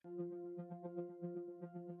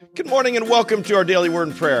Good morning and welcome to our Daily Word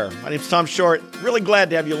and Prayer. My name is Tom Short. Really glad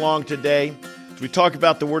to have you along today as we talk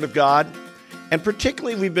about the Word of God. And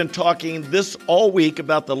particularly, we've been talking this all week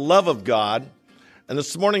about the love of God. And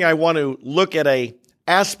this morning, I want to look at an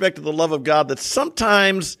aspect of the love of God that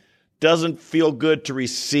sometimes doesn't feel good to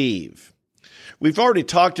receive. We've already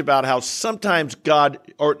talked about how sometimes God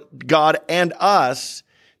and us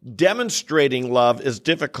demonstrating love is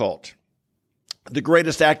difficult. The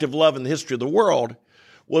greatest act of love in the history of the world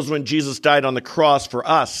was when Jesus died on the cross for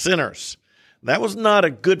us, sinners. That was not a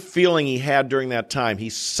good feeling he had during that time. He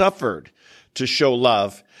suffered to show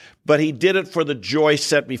love, but he did it for the joy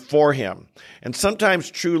set before him. And sometimes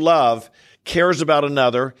true love cares about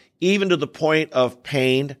another, even to the point of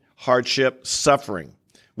pain, hardship, suffering.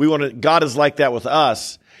 God is like that with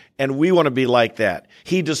us, and we want to be like that.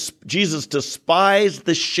 Jesus despised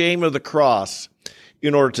the shame of the cross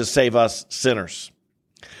in order to save us sinners.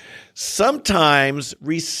 Sometimes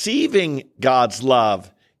receiving God's love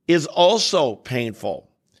is also painful.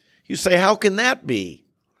 You say, how can that be?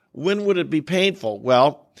 When would it be painful?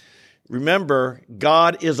 Well, remember,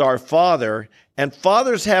 God is our Father, and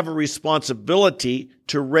fathers have a responsibility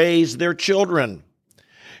to raise their children.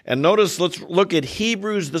 And notice, let's look at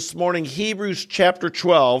Hebrews this morning, Hebrews chapter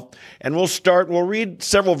 12, and we'll read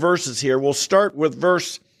several verses here. We'll start with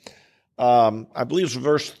verse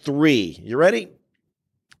 3. You ready?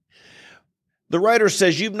 The writer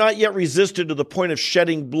says, "You've not yet resisted to the point of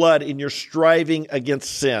shedding blood in your striving against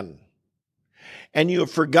sin. And you have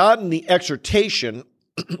forgotten the exhortation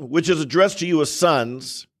which is addressed to you as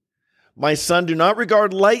sons. My son, do not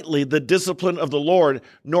regard lightly the discipline of the Lord,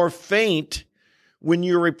 nor faint when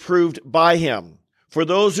you're reproved by him. For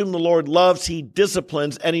those whom the Lord loves, he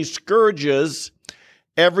disciplines, and he scourges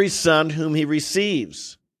every son whom he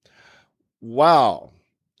receives." Wow.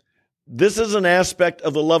 This is an aspect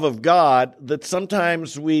of the love of God that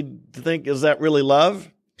sometimes we think, is that really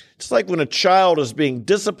love? It's like when a child is being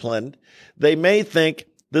disciplined, they may think,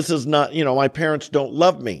 this is not, my parents don't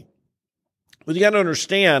love me. But you got to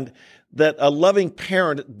understand that a loving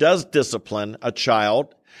parent does discipline a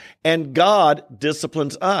child, and God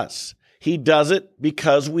disciplines us. He does it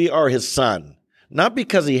because we are his son, not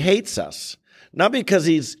because he hates us, not because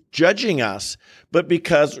he's judging us, but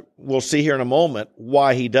because, we'll see here in a moment,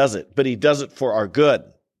 why he does it. But he does it for our good.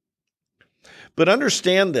 But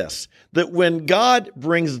understand this, that when God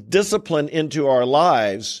brings discipline into our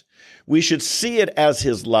lives, we should see it as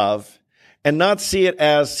his love and not see it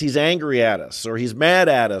as he's angry at us, or he's mad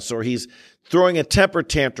at us, or he's throwing a temper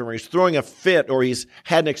tantrum, or he's throwing a fit, or he's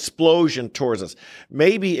had an explosion towards us.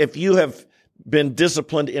 Maybe if you have been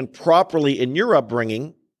disciplined improperly in your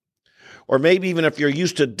upbringing, or maybe even if you're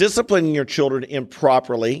used to disciplining your children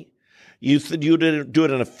improperly, you didn't do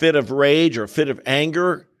it in a fit of rage or a fit of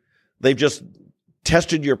anger. They've just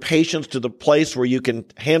tested your patience to the place where you can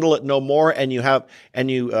handle it no more, and you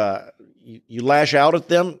lash out at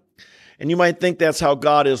them. And you might think that's how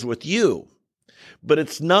God is with you, but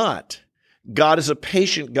it's not. God is a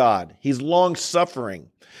patient God. He's long-suffering.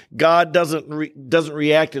 God doesn't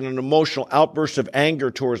react in an emotional outburst of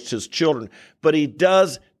anger towards his children, but he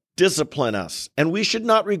does discipline us, and we should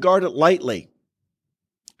not regard it lightly.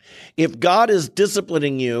 If God is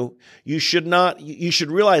disciplining you, you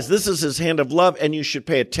should realize this is his hand of love, and you should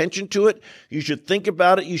pay attention to it. You should think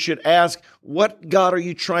about it. You should ask, what God are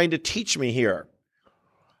you trying to teach me here?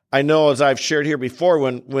 I know, as I've shared here before,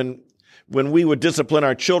 when we would discipline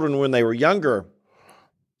our children when they were younger,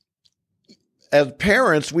 as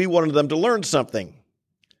parents, we wanted them to learn something.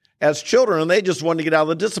 As children, they just wanted to get out of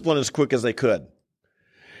the discipline as quick as they could.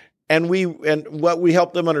 And what we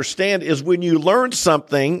help them understand is when you learn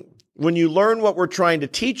something, when you learn what we're trying to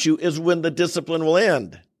teach you, is when the discipline will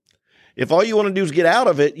end. If all you want to do is get out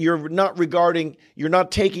of it, you're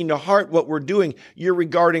not taking to heart what we're doing. You're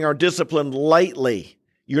regarding our discipline lightly.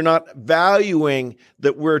 You're not valuing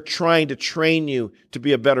that we're trying to train you to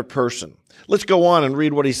be a better person. Let's go on and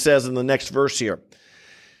read what he says in the next verse here.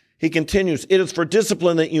 He continues, "It is for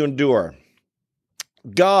discipline that you endure.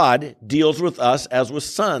 God deals with us as with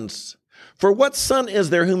sons. For what son is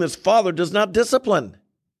there whom his father does not discipline?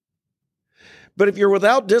 But if you're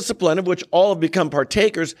without discipline, of which all have become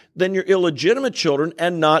partakers, then you're illegitimate children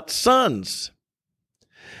and not sons."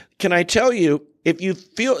 Can I tell you, if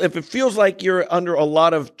it feels like you're under a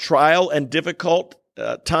lot of trial and difficult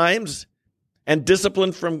times and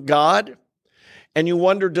discipline from God, and you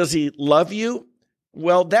wonder, does he love you?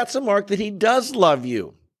 Well, that's a mark that he does love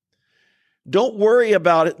you. Don't worry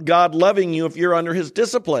about God loving you if you're under his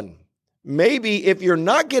discipline. Maybe if you're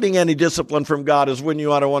not getting any discipline from God is when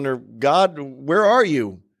you ought to wonder, God, where are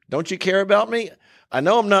you? Don't you care about me? I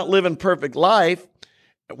know I'm not living perfect life,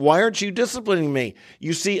 Why aren't you disciplining me?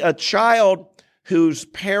 You see, a child whose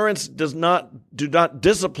parents do not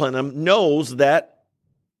discipline them knows that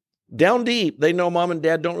down deep, they know mom and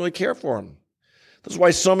dad don't really care for them. That's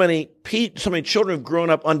why so many children have grown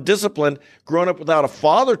up undisciplined, grown up without a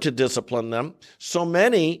father to discipline them. So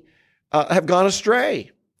many have gone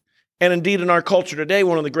astray. And indeed, in our culture today,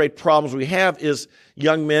 one of the great problems we have is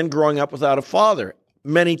young men growing up without a father.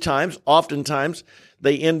 Many times, oftentimes,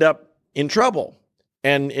 they end up in trouble.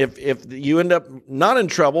 And if you end up not in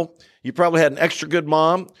trouble, you probably had an extra good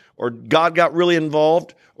mom, or God got really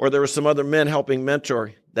involved, or there were some other men helping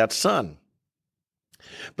mentor that son.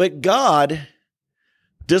 But God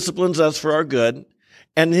disciplines us for our good,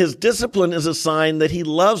 and his discipline is a sign that he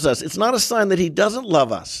loves us. It's not a sign that he doesn't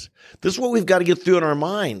love us. This is what we've got to get through in our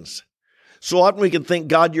minds. So often we can think,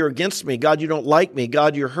 God, you're against me. God, you don't like me.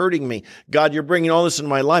 God, you're hurting me. God, you're bringing all this into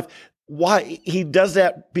my life. Why? He does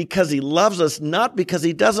that because he loves us, not because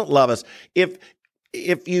he doesn't love us. If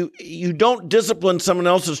you don't discipline someone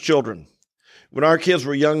else's children. When our kids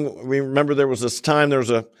were young, we remember there was this time, there was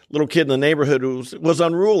a little kid in the neighborhood who was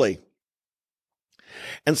unruly.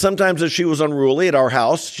 And sometimes if she was unruly at our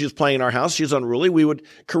house, she was playing in our house, she's unruly, we would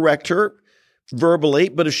correct her verbally.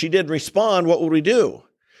 But if she didn't respond, what would we do?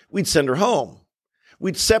 We'd send her home.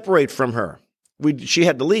 We'd separate from her. She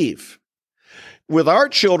had to leave. With our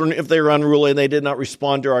children, if they were unruly and they did not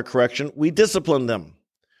respond to our correction, we disciplined them.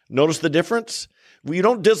 Notice the difference? You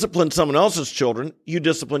don't discipline someone else's children, you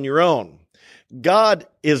discipline your own.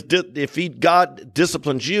 If God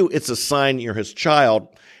disciplines you, it's a sign you're his child,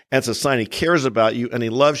 and it's a sign he cares about you and he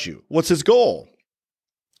loves you. What's his goal?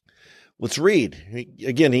 Let's read.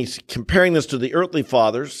 Again, he's comparing this to the earthly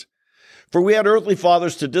fathers. For we had earthly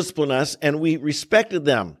fathers to discipline us, and we respected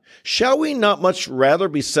them. Shall we not much rather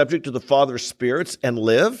be subject to the Father of spirits and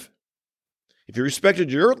live? If you respected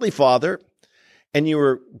your earthly father, and you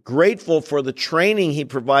were grateful for the training he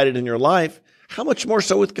provided in your life, how much more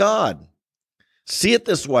so with God? See it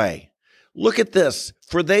this way. Look at this.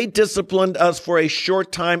 For they disciplined us for a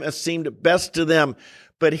short time as seemed best to them,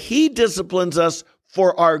 but he disciplines us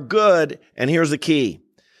for our good, and here's the key,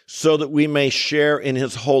 so that we may share in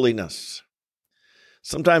his holiness.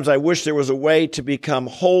 Sometimes I wish there was a way to become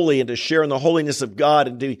holy and to share in the holiness of God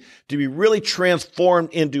and to be really transformed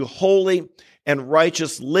into holy and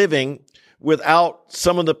righteous living without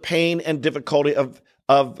some of the pain and difficulty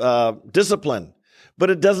of discipline. But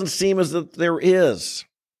it doesn't seem as if there is.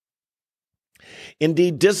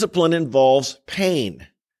 Indeed, discipline involves pain,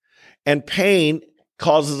 and pain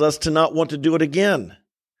causes us to not want to do it again.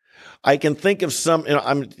 I can think of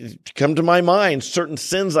come to my mind certain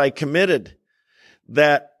sins I committed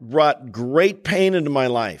that brought great pain into my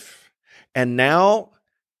life. And now,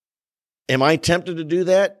 am I tempted to do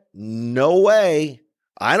that? No way.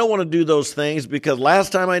 I don't want to do those things because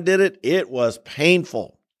last time I did it, it was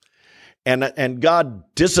painful. And God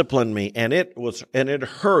disciplined me, and it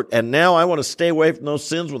hurt. And now I want to stay away from those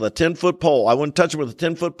sins with a 10-foot pole. I wouldn't touch them with a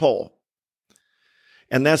 10-foot pole.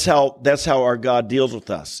 And that's how our God deals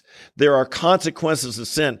with us. There are consequences to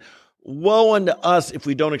sin. Woe unto us if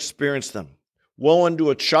we don't experience them. Woe unto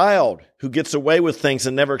a child who gets away with things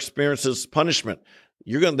and never experiences punishment.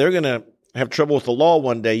 They're going to have trouble with the law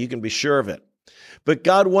one day. You can be sure of it. But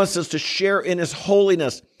God wants us to share in his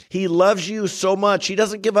holiness. He loves you so much. He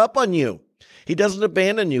doesn't give up on you. He doesn't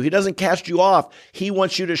abandon you. He doesn't cast you off. He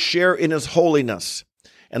wants you to share in his holiness.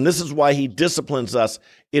 And this is why he disciplines us.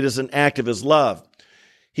 It is an act of his love.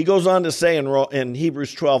 He goes on to say in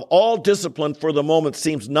Hebrews 12, all discipline for the moment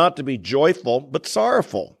seems not to be joyful, but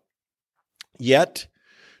sorrowful. Yet,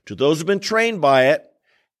 to those who have been trained by it,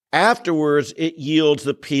 afterwards it yields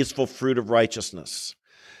the peaceful fruit of righteousness.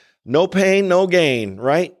 No pain, no gain,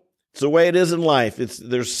 right? It's the way it is in life.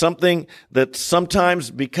 There's something that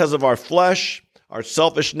sometimes because of our flesh, our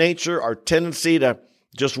selfish nature, our tendency to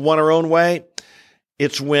just want our own way,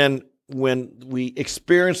 it's when we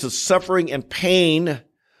experience the suffering and pain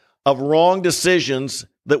of wrong decisions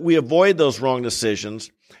that we avoid those wrong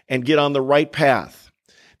decisions and get on the right path.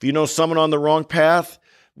 If you know someone on the wrong path,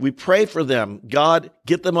 we pray for them. God,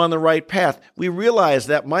 get them on the right path. We realize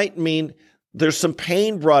that might mean there's some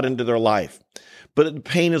pain brought into their life. But the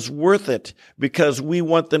pain is worth it because we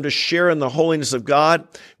want them to share in the holiness of God.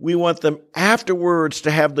 We want them afterwards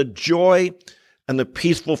to have the joy and the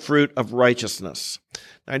peaceful fruit of righteousness.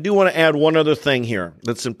 Now, I do want to add one other thing here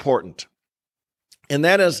that's important. And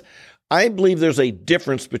that is, I believe there's a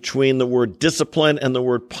difference between the word discipline and the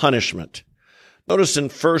word punishment. Notice in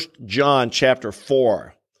 1 John chapter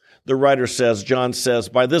 4, the writer says, John says,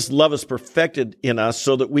 by this love is perfected in us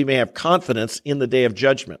so that we may have confidence in the day of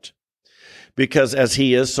judgment. Because as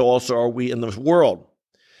he is, so also are we in the world.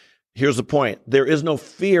 Here's the point. There is no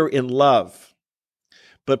fear in love,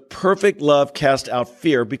 but perfect love casts out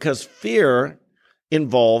fear, because fear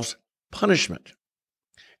involves punishment.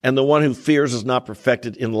 And the one who fears is not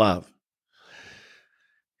perfected in love.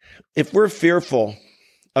 If we're fearful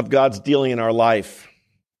of God's dealing in our life,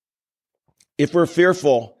 if we're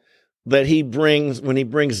fearful that when he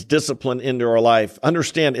brings discipline into our life,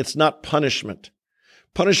 understand it's not punishment.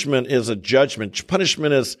 Punishment is a judgment.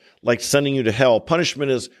 Punishment is like sending you to hell. Punishment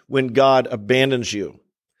is when God abandons you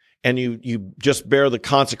and you just bear the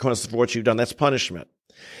consequences of what you've done. That's punishment.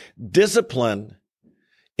 Discipline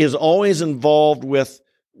is always involved with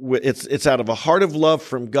it's out of a heart of love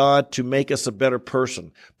from God to make us a better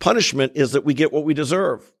person. Punishment is that we get what we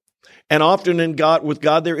deserve. And often with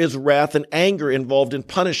God, there is wrath and anger involved in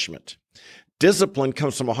punishment. Discipline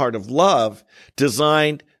comes from a heart of love,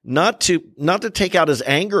 designed not to take out his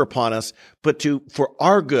anger upon us, but for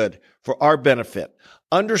our good, for our benefit.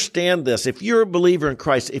 Understand this. If you're a believer in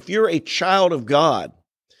Christ, if you're a child of God,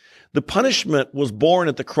 the punishment was born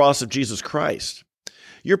at the cross of Jesus Christ.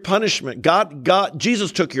 Your punishment,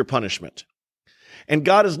 Jesus took your punishment. And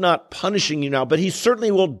God is not punishing you now, but he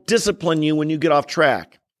certainly will discipline you when you get off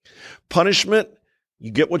track. Punishment,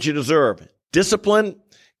 you get what you deserve. Discipline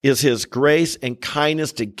is his grace and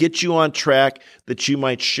kindness to get you on track that you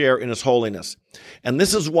might share in his holiness. And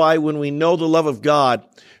this is why when we know the love of God,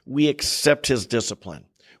 we accept his discipline.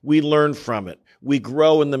 We learn from it. We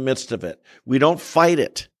grow in the midst of it. We don't fight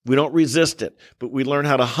it. We don't resist it, but we learn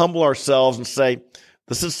how to humble ourselves and say,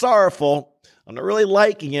 this is sorrowful. I'm not really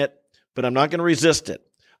liking it, but I'm not going to resist it.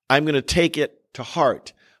 I'm going to take it to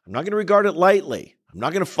heart. I'm not going to regard it lightly. I'm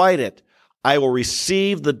not going to fight it. I will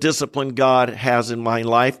receive the discipline God has in my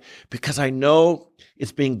life because I know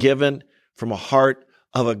it's being given from a heart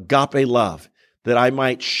of agape love that I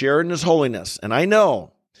might share in his holiness. And I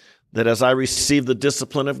know that as I receive the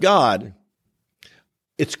discipline of God,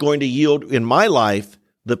 it's going to yield in my life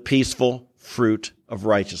the peaceful fruit of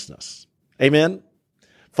righteousness. Amen.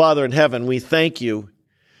 Father in heaven, we thank you.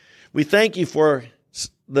 We thank you for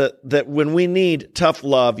that when we need tough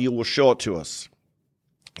love, you will show it to us.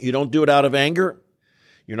 You don't do it out of anger.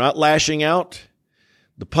 You're not lashing out.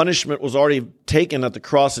 The punishment was already taken at the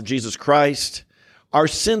cross of Jesus Christ. Our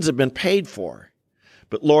sins have been paid for.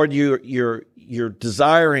 But Lord, you're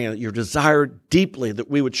desiring, you desire deeply that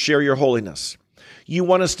we would share your holiness. You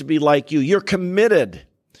want us to be like you. You're committed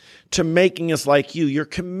to making us like you. You're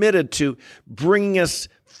committed to bringing us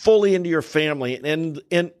fully into your family and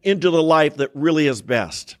into the life that really is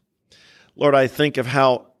best. Lord, I think of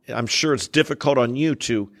how I'm sure it's difficult on you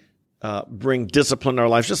to bring discipline in our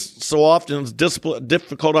lives. Just so often it's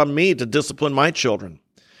difficult on me to discipline my children.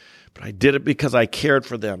 But I did it because I cared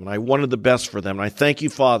for them and I wanted the best for them. And I thank you,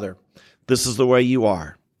 Father. This is the way you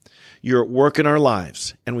are. You're at work in our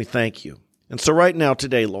lives, and we thank you. And so right now,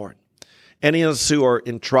 today, Lord, any of us who are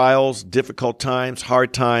in trials, difficult times,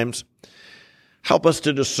 hard times, help us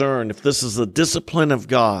to discern if this is the discipline of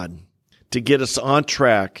God to get us on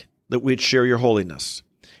track that we'd share your holiness.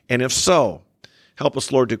 And if so, help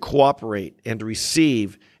us, Lord, to cooperate and to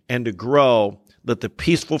receive and to grow that the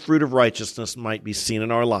peaceful fruit of righteousness might be seen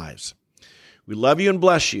in our lives. We love you and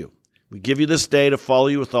bless you. We give you this day to follow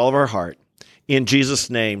you with all of our heart. In Jesus'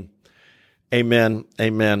 name, amen,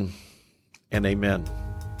 amen, and amen.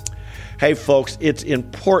 Hey, folks, it's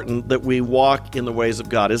important that we walk in the ways of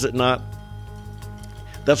God, is it not?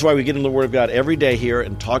 That's why we get in the Word of God every day here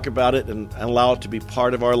and talk about it and allow it to be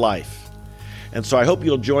part of our life. And so I hope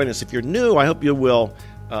you'll join us. If you're new, I hope you will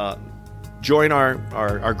join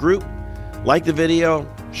our group, like the video,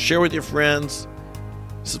 share with your friends,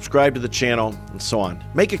 subscribe to the channel, and so on.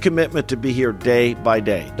 Make a commitment to be here day by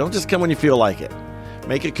day. Don't just come when you feel like it.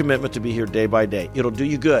 Make a commitment to be here day by day. It'll do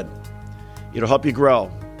you good. It'll help you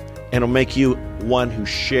grow. And it'll make you one who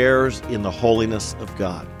shares in the holiness of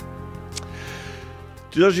God.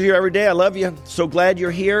 To those of you here every day, I love you. So glad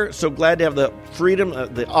you're here. So glad to have the freedom,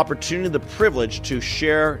 the opportunity, the privilege to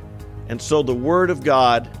share and sow the Word of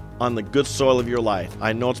God on the good soil of your life.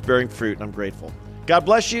 I know it's bearing fruit, and I'm grateful. God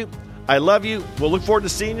bless you. I love you. We'll look forward to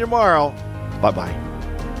seeing you tomorrow. Bye-bye.